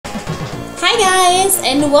guys,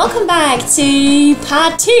 and welcome back to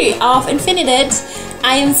part 2 of Infinitode.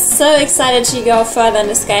 I am so excited to go further in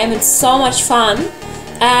this game. It's so much fun.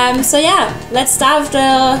 So yeah, let's start with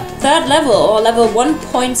the third level, or level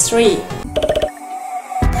 1.3.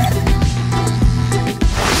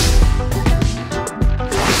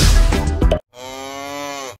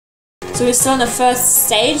 So we're still in the first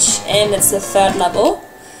stage, and it's the third level.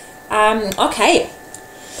 Okay.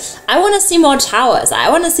 I want to see more towers. I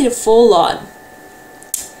want to see the full lot.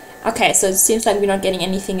 Okay, so it seems like we're not getting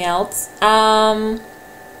anything else. So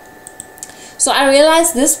I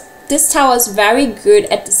realized this tower is very good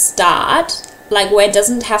at the start, like where it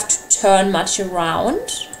doesn't have to turn much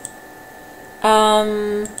around.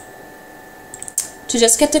 To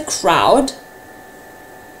just get the crowd.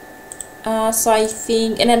 So I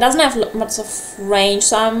think, and it doesn't have lots of range,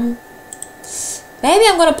 so maybe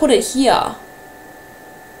I'm gonna put it here.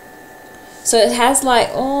 So it has like,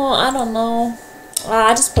 oh, I don't know.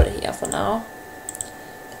 I just put it here for now.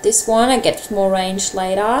 This one, I get more range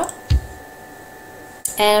later.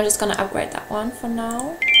 And I'm just gonna upgrade that one for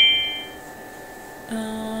now.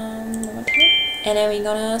 One more time. And then we're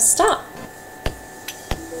gonna start.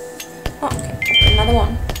 Oh, okay, another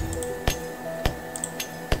one.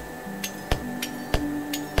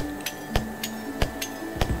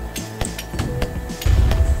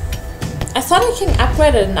 I thought I can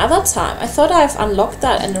upgrade it another time. I thought I've unlocked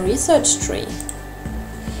that in the research tree.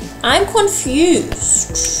 I'm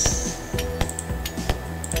confused.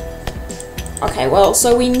 Okay, well,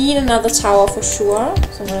 so we need another tower for sure.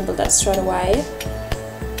 So I'm gonna build that straight away.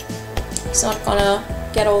 It's not gonna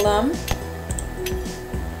get all of them.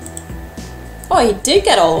 Oh, he did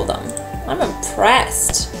get all of them. I'm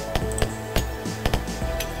impressed.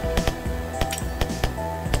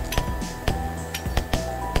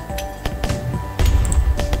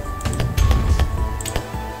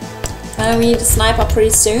 And we need a sniper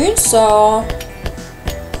pretty soon, so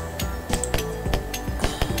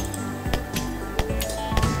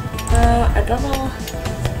I don't know.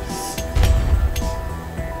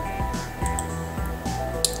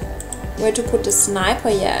 Where to put the sniper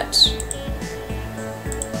yet?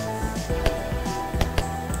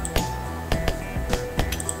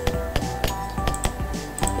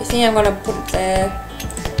 I think I'm gonna put it there.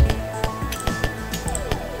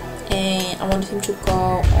 And I want him to go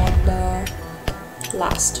on the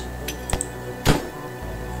last.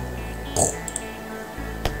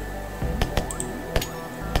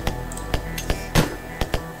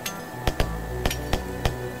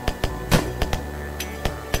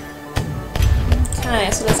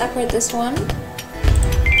 Okay, so let's upgrade this one.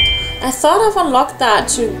 I thought I've unlocked that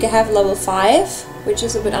to have level 5, which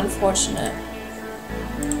is a bit unfortunate.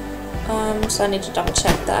 So I need to double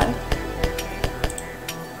check that.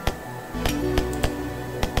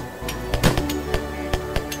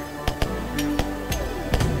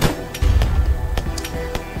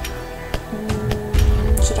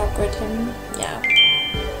 Him. Yeah.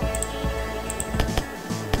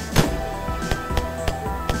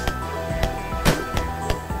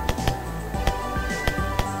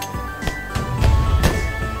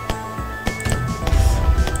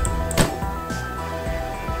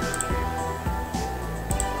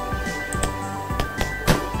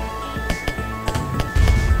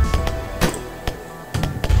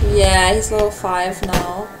 Yeah, he's level 5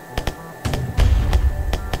 now.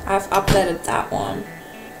 I've updated that one.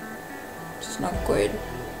 It's not good.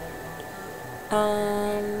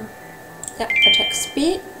 Yeah, attack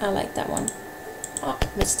speed. I like that one. Oh,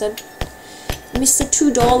 missed it. Missed the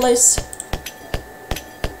 $2.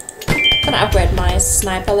 Gonna upgrade my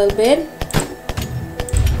sniper a little bit.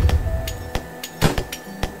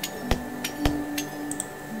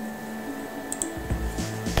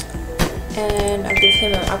 And I'll give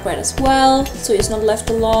him an upgrade as well, so he's not left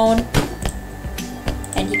alone.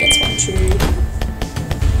 And he gets one too.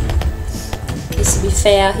 Needs to be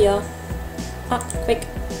fair here. Ah, quick.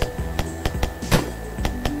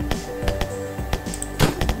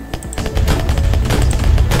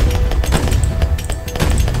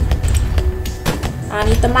 I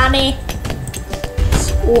need the money.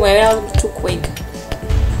 Oh, maybe that was too quick.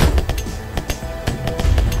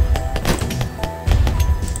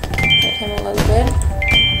 Hit him a little bit.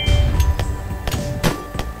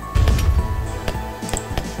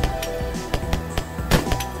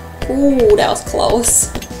 Ooh, that was close.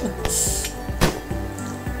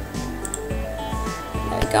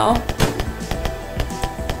 There we go.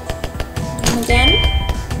 And again.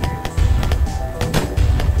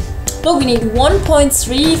 Look, we need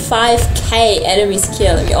 1.35k enemies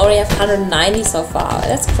killed. We already have 190 so far.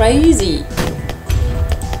 That's crazy.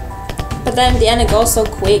 But then in the end it goes so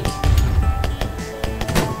quick.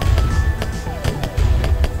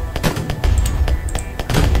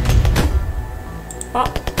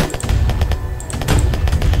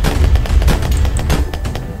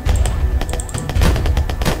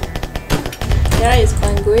 Yeah, he's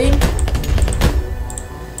going good.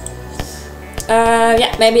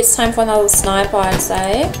 Yeah, maybe it's time for another sniper, I'd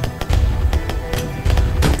say.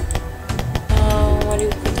 What do you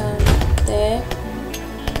put down there?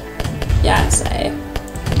 Yeah, I'd say.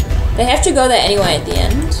 They have to go there anyway at the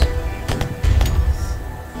end.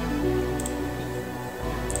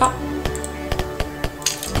 Oh.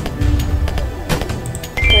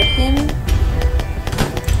 Got him.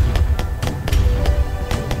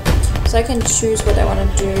 So I can choose what I want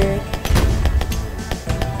to do.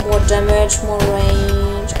 More damage, more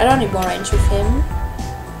range. I don't need more range with him.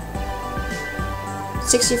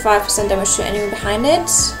 65% damage to enemy behind it.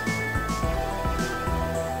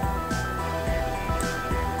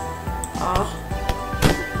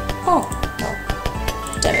 Oh, no.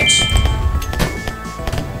 Damage.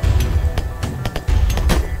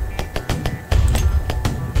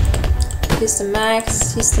 Here's the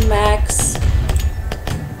max, here's the max.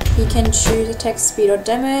 He can choose attack speed or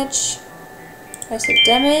damage. I said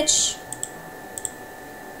damage.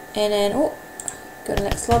 And then, oh, go to the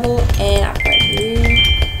next level and upgrade you.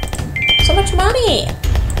 So much money!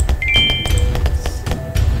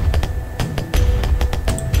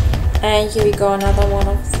 And here we go, another one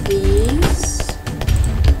of these.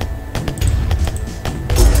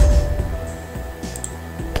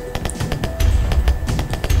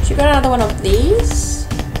 Should we got another one of these?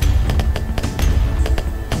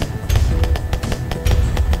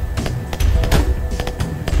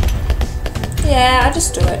 Yeah, I'll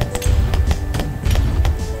just do it.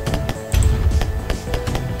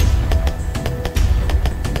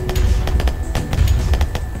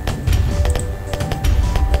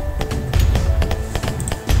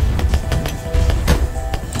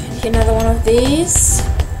 Another one of these.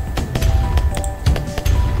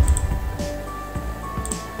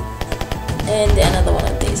 And another one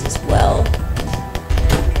of these as well.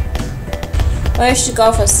 Well, I should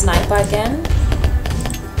go for sniper again.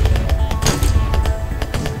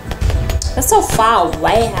 That's so far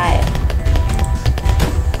away, hey.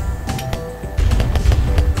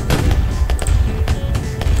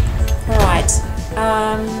 Alright.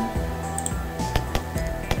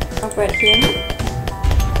 Upgrade him.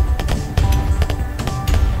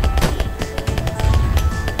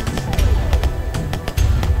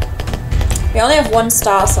 We only have 1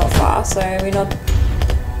 star so far, so we're not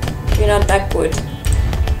that good.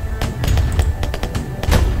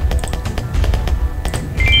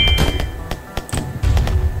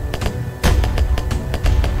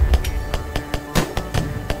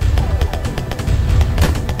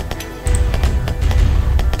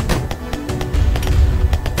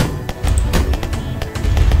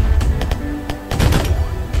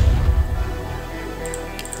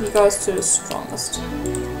 He goes to the strongest.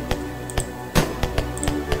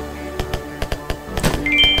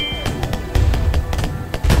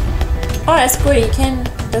 Oh, that's good. He can.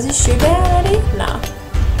 Does he shoot there already? No.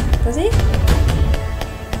 Does he?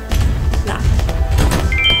 No.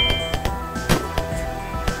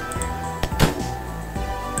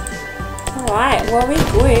 Alright, well,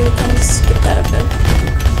 we're good. We can skip that a bit.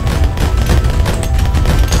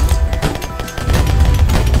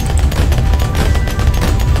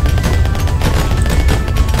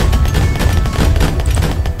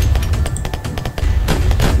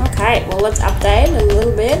 Okay, well, let's update a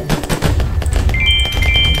little bit.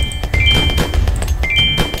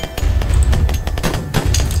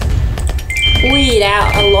 Weed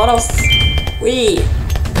out a lot of weed.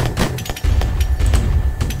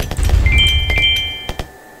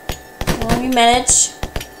 Well, we manage.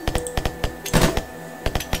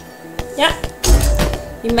 Yeah,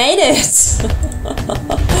 we made it.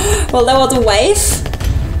 Well, that was a wave.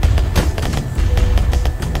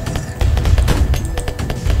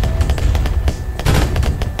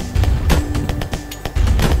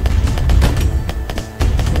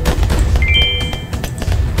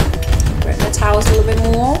 A little bit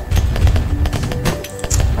more.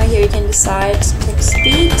 Right here you can decide take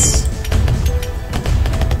speed.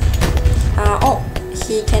 Oh,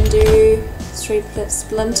 he can do 3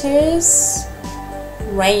 splinters.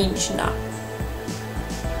 Range, no.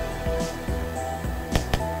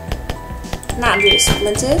 Not do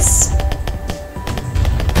splinters.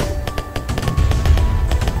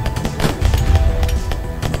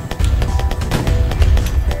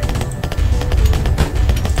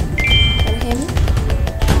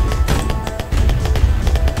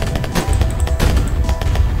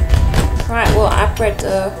 We'll upgrade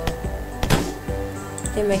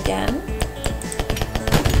him again.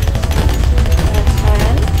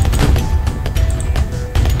 And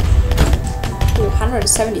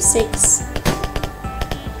 176.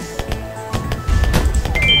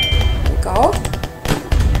 There we go.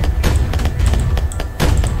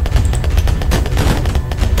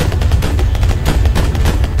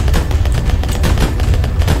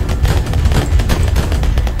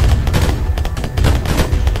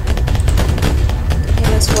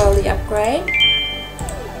 well the upgrade.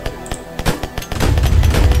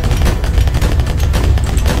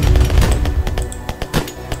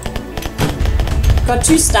 Got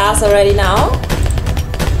 2 stars already now.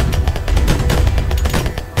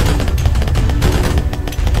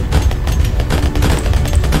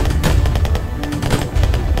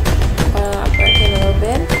 Upgrade him a little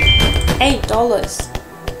bit. $8.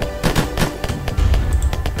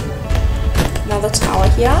 Another tower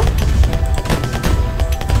here.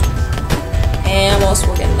 And also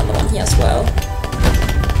we'll get another one here as well.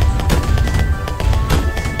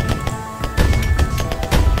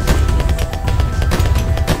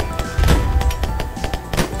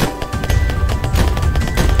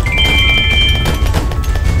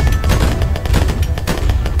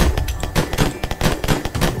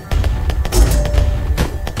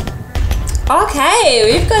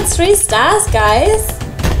 Okay, we've got 3 stars, guys.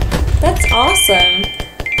 That's awesome.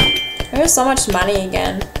 There's so much money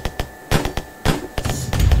again.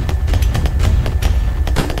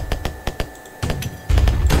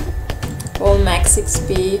 All max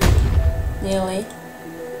XP, nearly.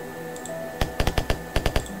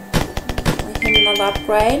 We hit another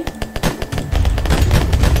upgrade.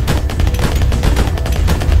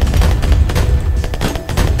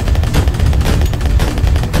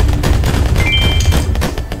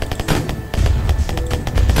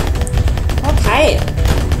 Okay.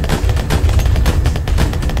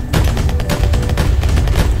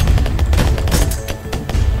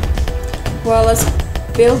 Well, let's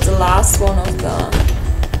build the last one of the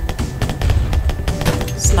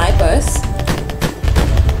snipers.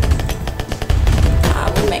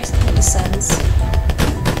 Wouldn't make any sense.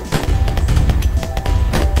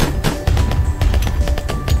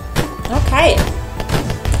 Okay.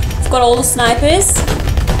 We've got all the snipers.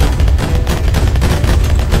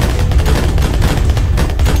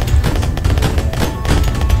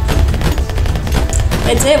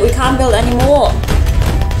 That's it, we can't build any more.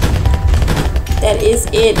 That is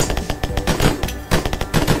it.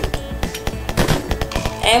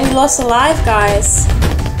 And we lost a life, guys.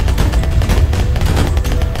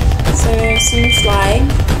 So it seems like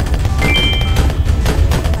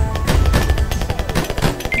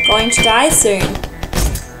we're going to die soon.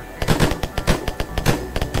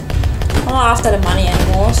 I'm not after the money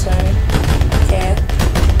anymore, so I don't care.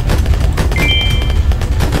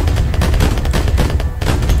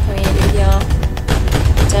 What are we gonna do here?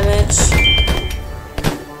 Damage.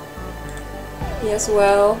 Here as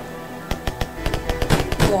well.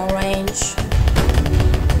 More range.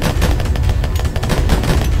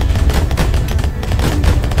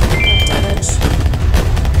 Damage.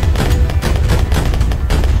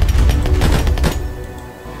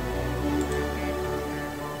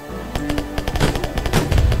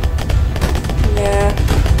 Yeah.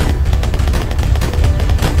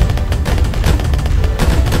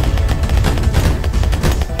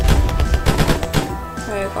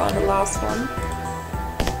 There we go on the last one.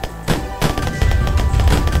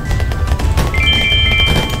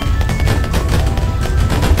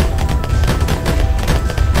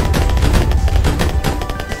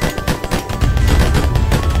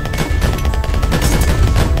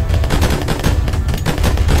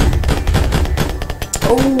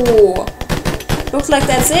 Oh, looks like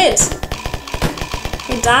that's it.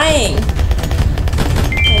 We're dying.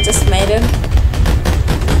 I just made him.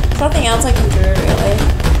 Nothing else I can do, really.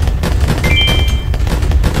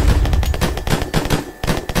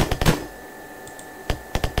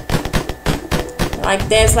 Like,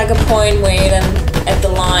 there's like a point where you then at the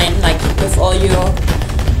line, like with all your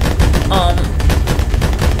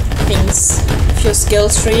things, if your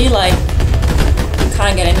skills tree, like you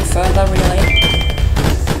can't get any further, really.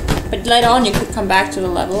 But later on you could come back to the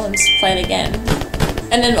level and just play it again.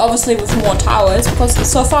 And then obviously with more towers, because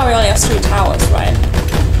so far we only have 3 towers, right?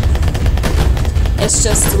 It's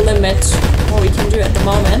just the limit what we can do at the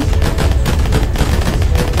moment.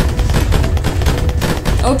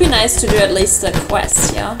 It would be nice to do at least a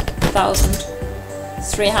quest, yeah?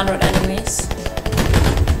 1,300 enemies.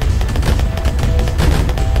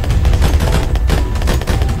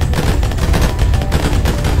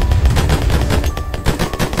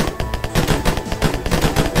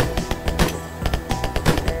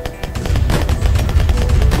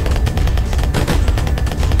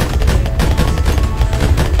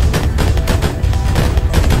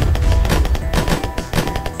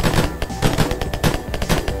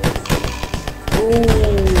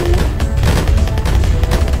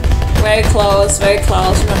 Very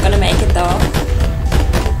close. We're not gonna make it though.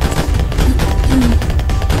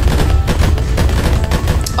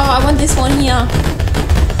 Oh, I want this one here.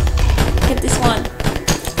 Get this one.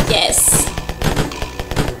 Yes.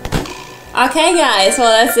 Okay guys,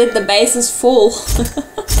 well that's it, the base is full.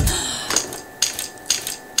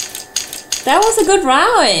 That was a good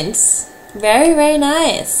round. Very, very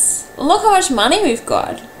nice. Look how much money we've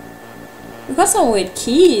got. We've got some weird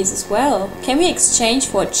keys as well. Can we exchange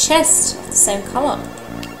for a chest of the same color?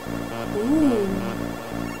 Ooh.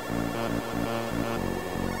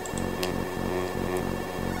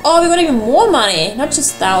 Oh, we got even more money. Not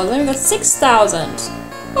just 1,000, we got 6,000.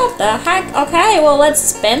 What the heck? Okay, well let's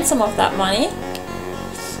spend some of that money.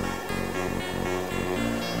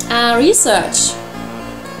 Research.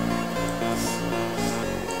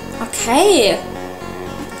 Okay.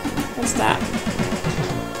 What's that?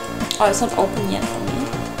 Oh, it's not open yet for me.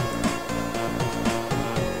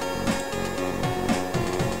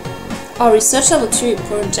 Oh, research level 2,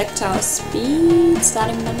 projectile speed,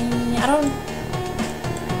 starting money. I don't...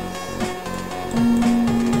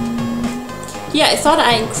 Yeah, I thought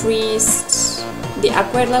I increased the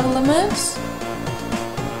upgrade level limit.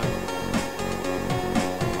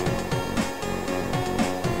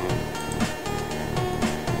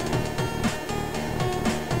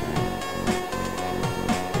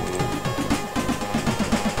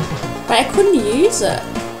 But I couldn't use it.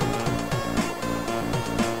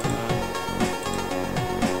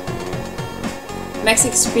 Max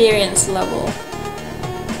experience level.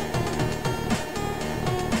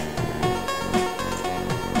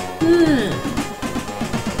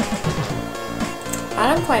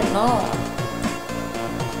 I don't quite know.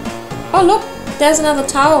 Oh look, there's another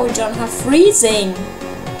tower we don't have. Freezing.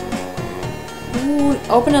 Ooh,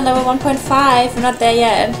 open on level 1.5. We're not there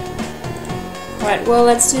yet. Right, well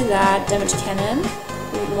let's do that. Damage cannon.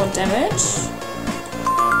 We need more damage.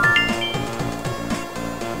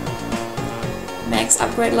 Max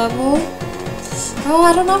upgrade level. Oh,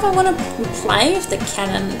 I don't know if I want to be playing with the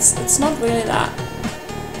cannons. It's not really that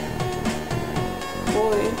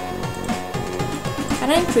good. Can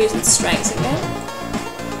I increase its strength again?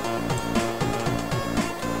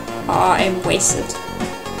 Oh, I'm wasted.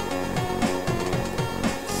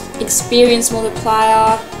 Experience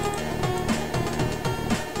multiplier.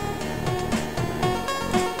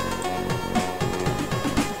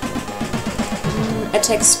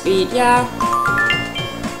 Attack speed, yeah.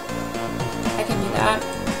 I can do that.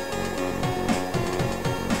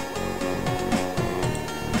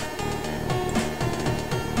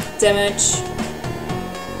 Damage.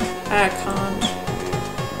 I can't.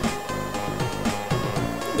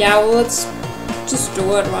 Yeah, well let's just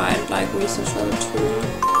do it right, like research level 2.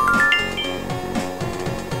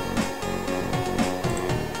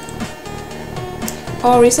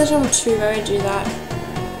 Oh, research level 2, where do I do that?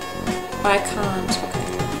 Oh, I can't, okay.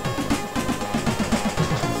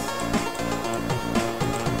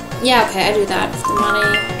 Yeah, okay, I do that with the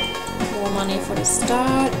money. More money for the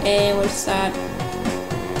start. And what's that?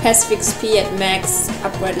 Passive XP at max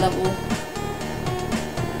upgrade level.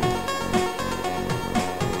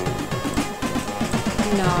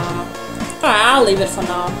 Nah. Alright, I'll leave it for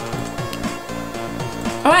now.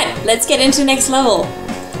 Alright, let's get into next level.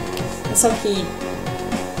 I'm so keen.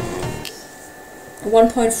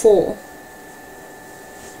 1.4.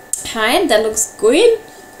 Alright, that looks good.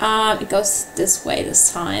 It goes this way this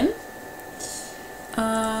time.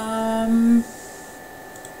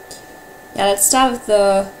 Yeah, let's start with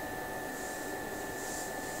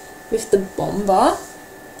the bomber.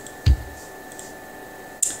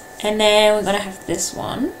 And then we're gonna have this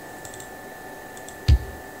one.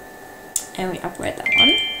 And we upgrade that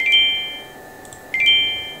one.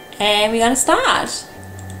 And we're gonna start.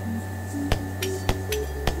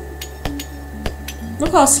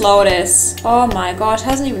 Look how slow it is. Oh my gosh,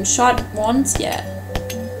 hasn't even shot once yet.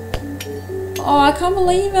 Oh, I can't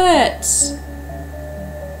believe it.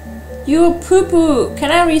 You poo-poo.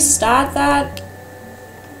 Can I restart that?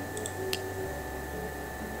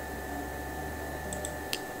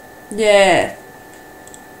 Yeah.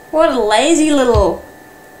 What a lazy little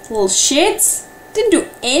shits. Didn't do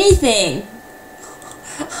anything.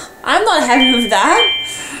 I'm not happy with that.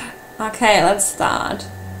 Okay, let's start.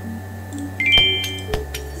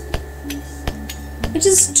 It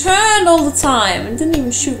just turned all the time and didn't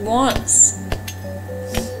even shoot once.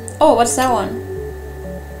 Oh, what's that one?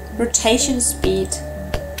 Rotation speed.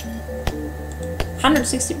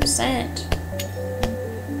 160%.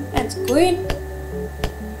 That's good.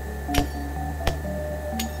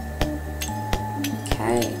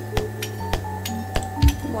 Okay.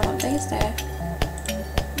 One of these there.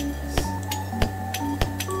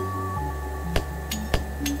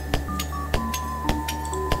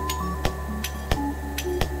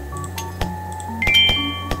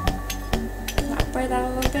 Upgrade that a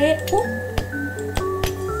little bit. Ooh.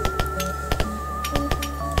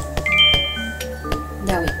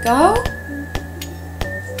 There we go.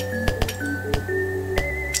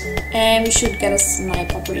 And we should get a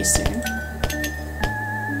sniper pretty soon.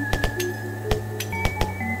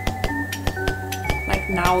 Like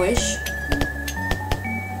now-ish.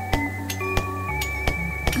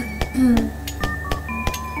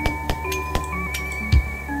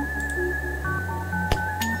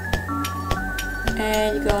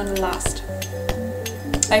 And you go on the last.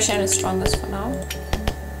 Actually, I'm the strongest for now.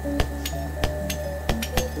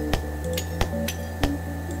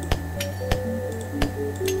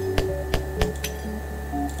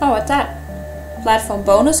 Oh, what's that? Platform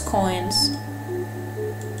bonus coins.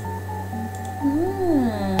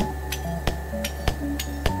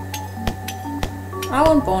 I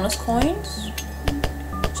want bonus coins.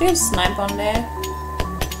 So you can snipe on there.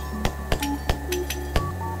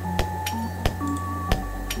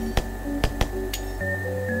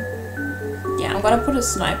 Yeah, I'm gonna put a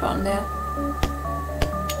sniper on there.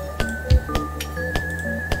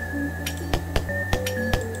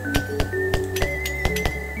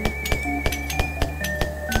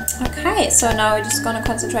 Okay, so now we're just gonna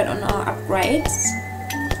concentrate on our upgrades.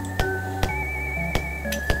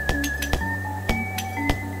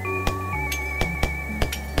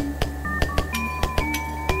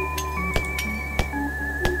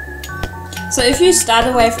 So if you start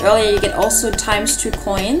the wave earlier, you get also ×2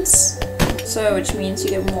 coins. So which means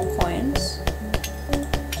you get more coins.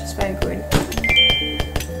 Which is very good.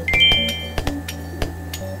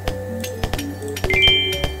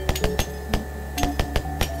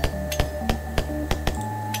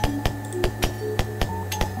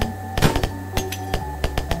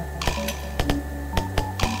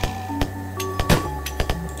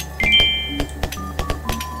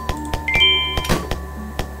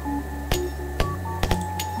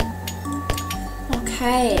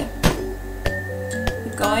 Okay,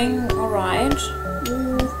 we're going alright.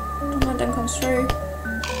 Don't let them come through.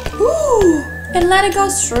 Ooh, and let it go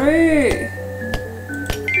through.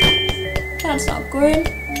 That's not good.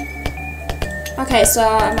 Okay, so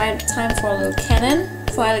I might have time for a little cannon,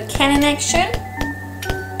 for a little cannon action.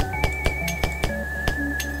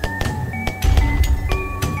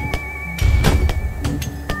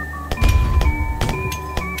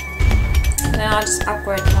 Now I'll just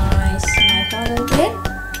upgrade my sniper a little bit.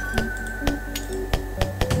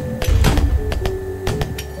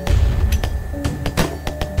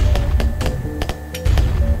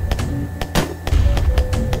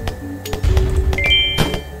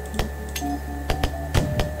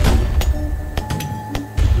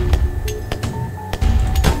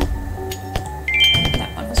 That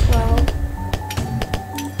one as well.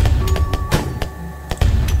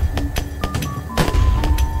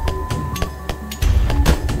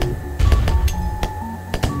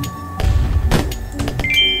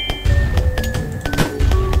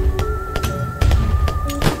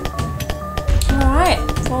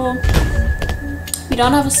 We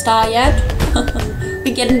don't have a star yet.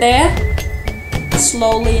 We're getting there.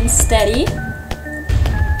 Slowly and steady.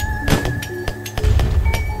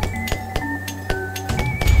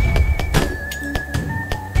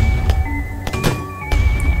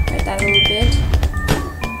 Upgrade that a little bit.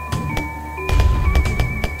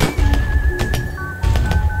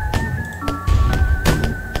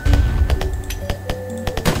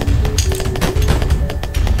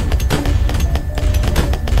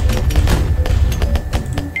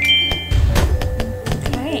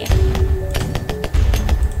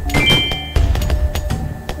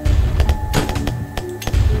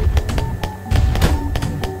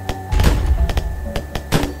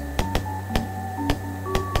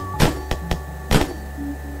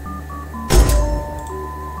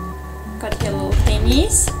 Got your little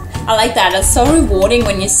thingies. I like that. It's so rewarding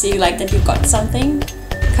when you see like that you got something.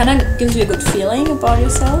 Kind of gives you a good feeling about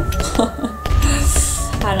yourself.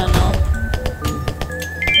 I don't know.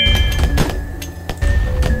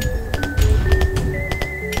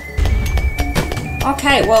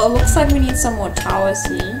 Okay, well it looks like we need some more towers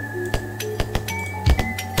here.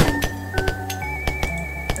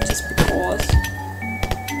 Just because.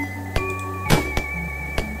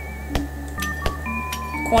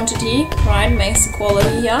 Quantity, right, makes the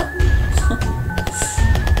quality here.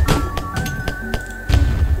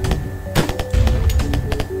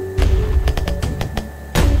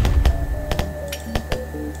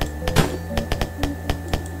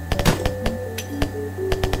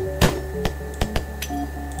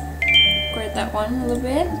 Grade that one a little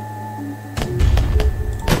bit.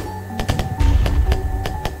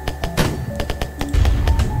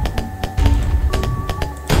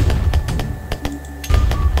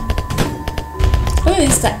 Look at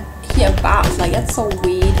this here above, like that's so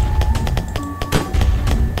weird.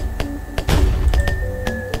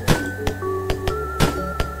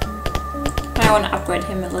 I want to upgrade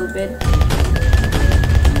him a little bit.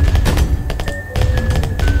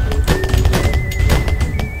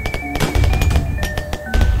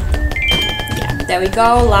 Yeah, there we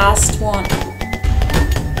go, last one.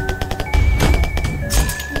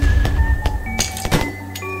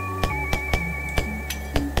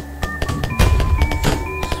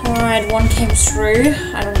 Alright, one came through.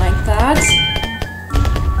 I don't like that.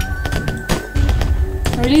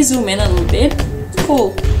 Really zoom in a little bit.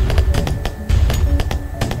 Cool.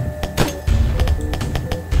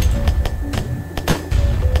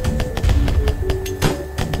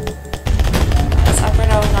 Let's upgrade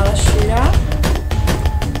out another shooter.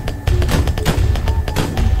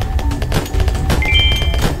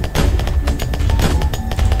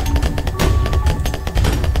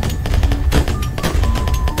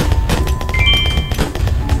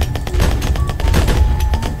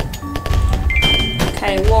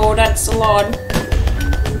 Okay, whoa, that's a lot.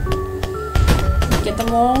 Get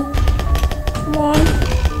them all. Come on.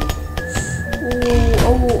 Ooh,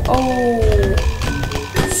 oh, oh.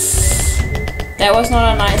 That was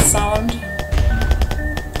not a nice sound.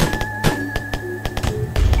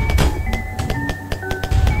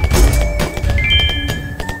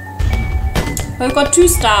 We've got 2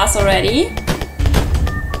 stars already.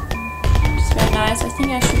 It's very nice. I think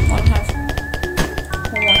I should want to have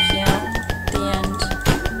one more here at the end.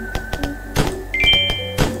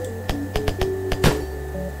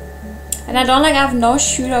 And I don't like I have no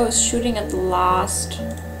shooter who's shooting at the last.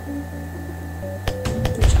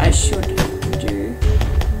 Which I should do.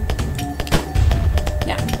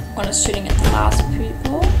 Yeah, one is shooting at the last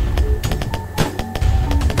people.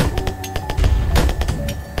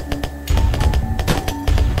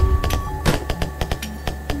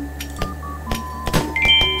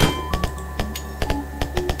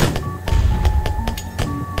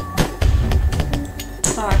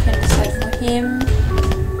 Oh, I can decide for him. Let's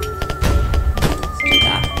do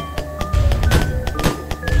that.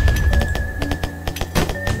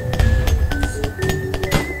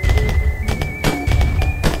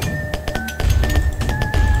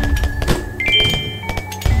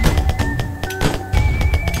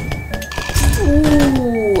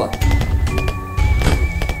 Ooh,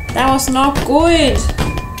 that was not good.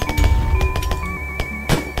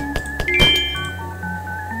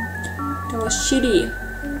 That was shitty.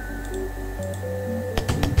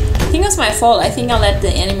 I think it's my fault. I think I let the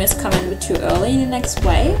enemies come in a bit too early in the next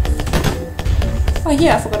wave. Oh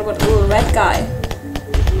yeah, I forgot about the little red guy.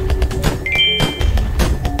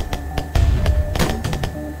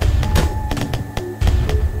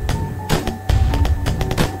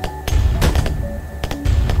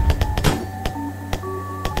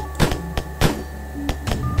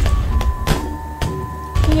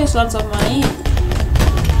 He has lots of money.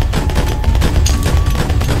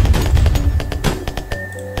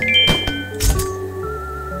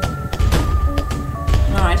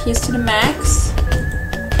 Here's to the max.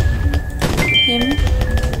 Him.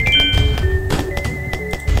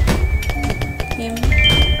 Him.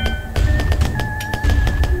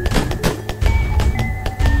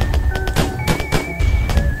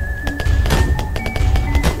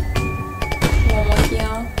 One more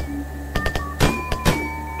here.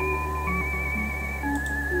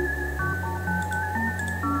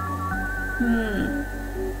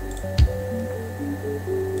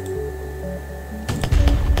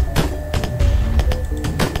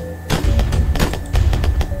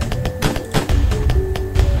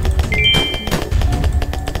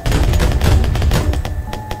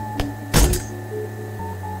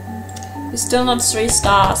 Still not 3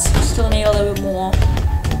 stars. Still need a little bit more.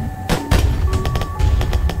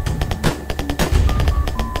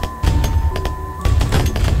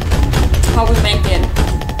 How we make it?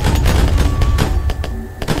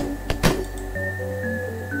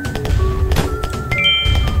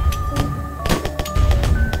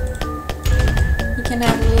 You can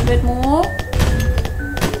have a little bit more.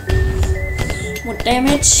 More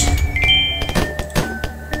damage.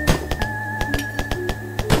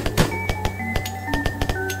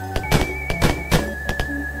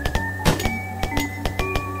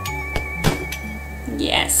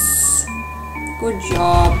 Yes. Good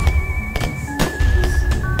job.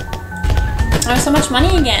 I have so much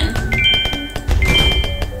money again.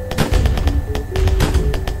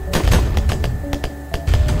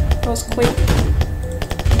 That was quick.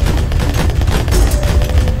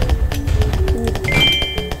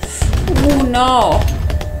 Ooh, no.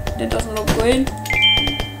 That doesn't look good.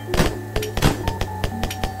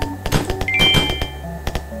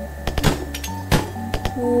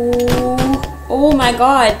 Oh my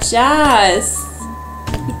god, Jazz!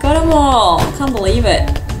 You got them all! I can't believe it.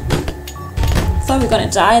 Thought we were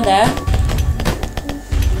gonna die there.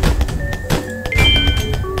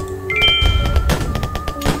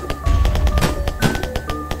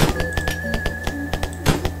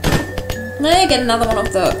 Let me get another one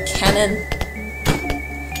of the cannon.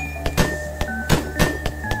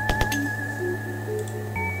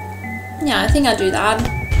 Yeah, I think I'll do that.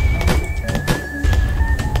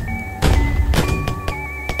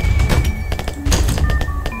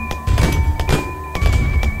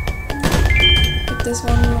 Get this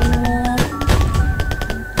one more.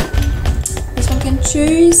 This one can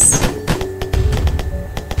choose.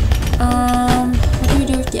 What do we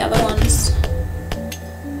do with the other ones?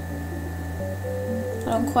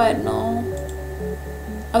 I don't quite know.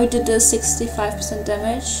 Oh, we did the 65%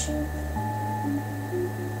 damage.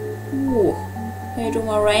 Ooh. Can you do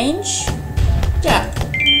more range? Yeah,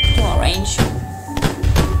 do more range.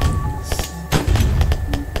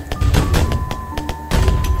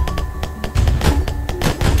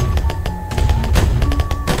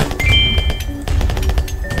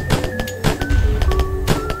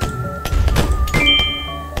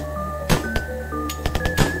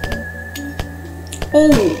 Oh,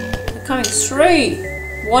 they're coming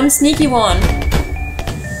through. One sneaky one.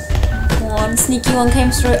 One sneaky one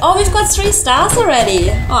came through. Oh, we've got 3 stars already.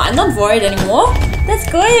 Oh, I'm not worried anymore. That's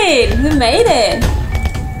good. We made it.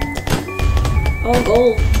 Oh,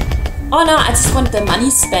 gold. Oh no, I just want the money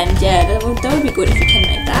spent. Yeah, that would be good if we can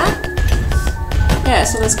make that. Yeah,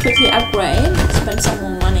 so let's quickly upgrade. Spend some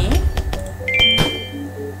more money.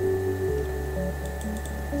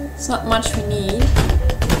 It's not much we need.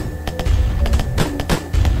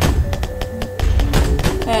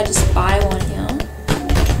 Yeah, just buy one here.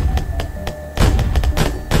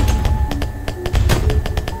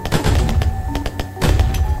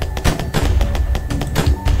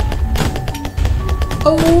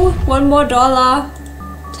 Oh, $1 more,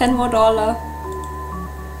 $10 more.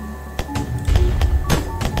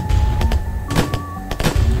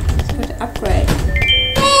 Let's go to upgrade.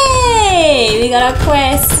 Hey, we got our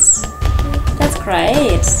quest. That's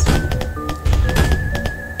great.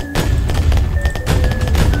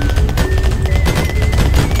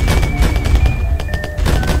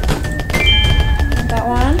 That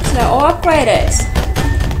one, so they're all upgraded.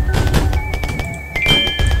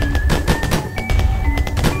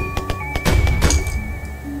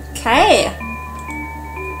 Okay.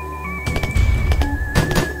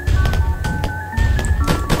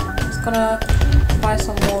 Just gonna buy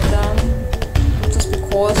some more of them. Just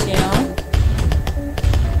because, you know.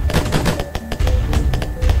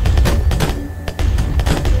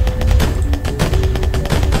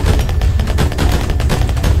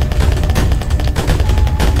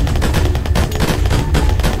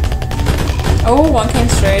 Oh, one came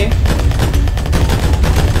through.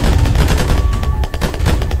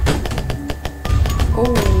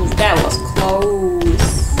 Oh, that was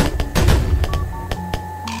close.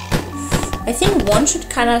 I think one should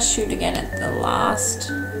kind of shoot again at the last.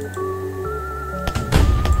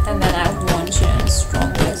 And then I have one shoot at the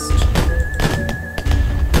strongest.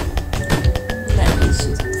 And then he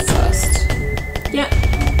shoots at the first. Yeah.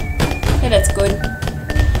 Yeah, that's good.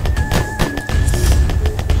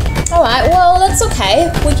 Alright, well that's okay.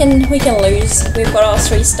 We can lose. We've got our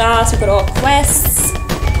 3 stars, we've got our quests.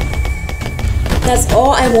 That's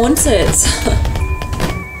all I wanted.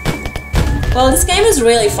 Well, this game is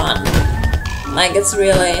really fun. Like, it's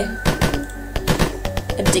really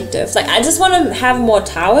addictive. Like, I just want to have more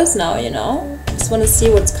towers now, you know? Just want to see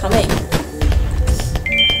what's coming.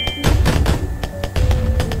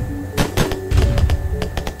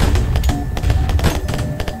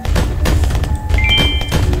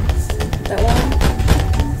 That one.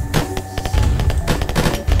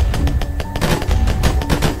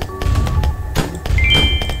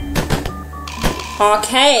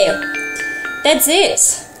 Okay, that's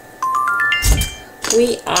it.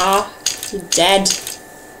 We are dead.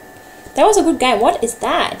 That was a good game. What is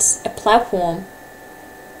that? A platform.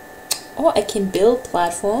 Oh, I can build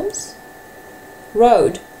platforms.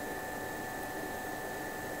 Road.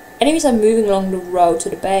 Enemies are moving along the road to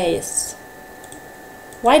the base.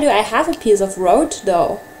 Why do I have a piece of road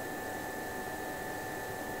though?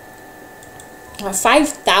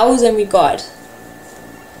 5,000 we got.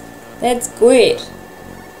 That's good.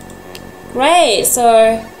 Great,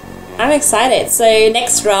 so I'm excited. So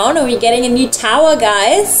next round are we getting a new tower,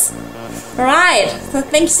 guys? Alright, so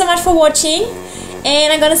thank you so much for watching.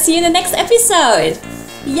 And I'm gonna see you in the next episode.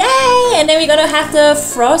 Yay! And then we're gonna have the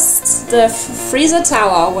freezer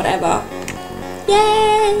tower or whatever.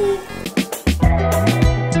 Yay!